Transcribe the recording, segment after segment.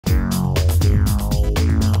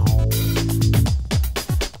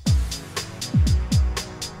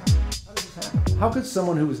How could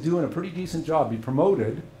someone who was doing a pretty decent job be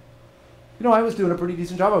promoted? You know, I was doing a pretty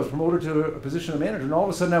decent job. I was promoted to a position of manager, and all of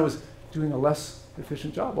a sudden I was doing a less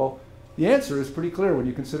efficient job. Well, the answer is pretty clear when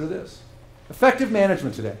you consider this. Effective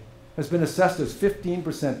management today has been assessed as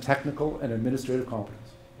 15% technical and administrative competence.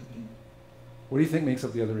 What do you think makes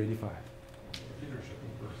up the other 85? Leadership.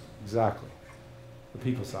 Exactly. The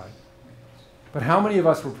people side. But how many of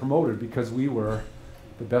us were promoted because we were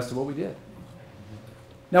the best of what we did?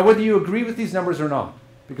 Now, whether you agree with these numbers or not,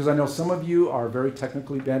 because I know some of you are very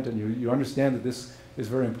technically bent and you understand that this is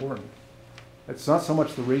very important. It's not so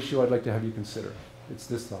much the ratio I'd like to have you consider. It's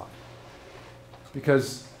this thought.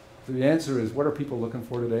 Because the answer is, what are people looking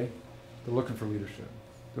for today? They're looking for leadership.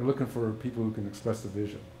 They're looking for people who can express the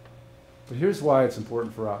vision. But here's why it's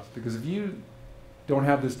important for us. Because if you don't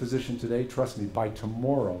have this position today, trust me, by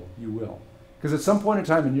tomorrow you will. Because at some point in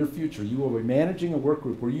time in your future, you will be managing a work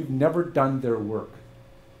group where you've never done their work.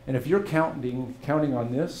 And if you're counting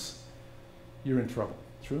on this, you're in trouble.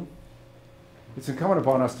 True? It's incumbent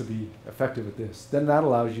upon us to be effective at this. Then that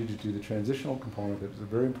allows you to do the transitional component that is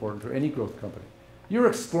very important for any growth company. You're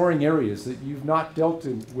exploring areas that you've not dealt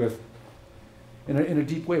with in a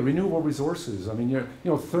deep way. Renewable resources, I mean,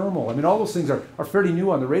 thermal. I mean, all those things are fairly new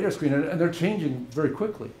on the radar screen, and they're changing very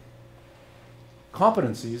quickly.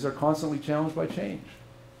 Competencies are constantly challenged by change.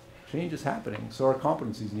 Change is happening, so our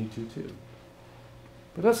competencies need to too.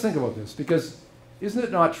 But let's think about this, because isn't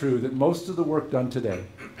it not true that most of the work done today,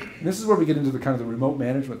 and this is where we get into the kind of the remote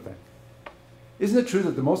management thing, isn't it true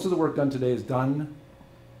that most of the work done today is done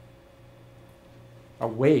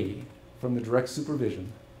away from the direct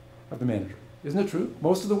supervision of the manager? Isn't it true?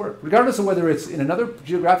 Most of the work, regardless of whether it's in another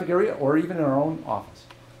geographic area or even in our own office,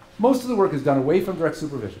 most of the work is done away from direct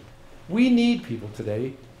supervision. We need people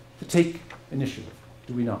today to take initiative,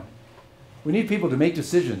 do we not? We need people to make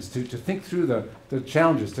decisions, to think through the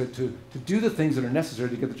challenges, to do the things that are necessary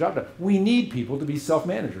to get the job done. We need people to be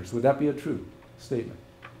self-managers. Would that be a true statement?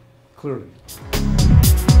 Clearly.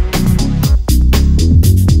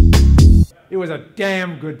 It was a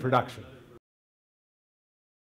damn good production.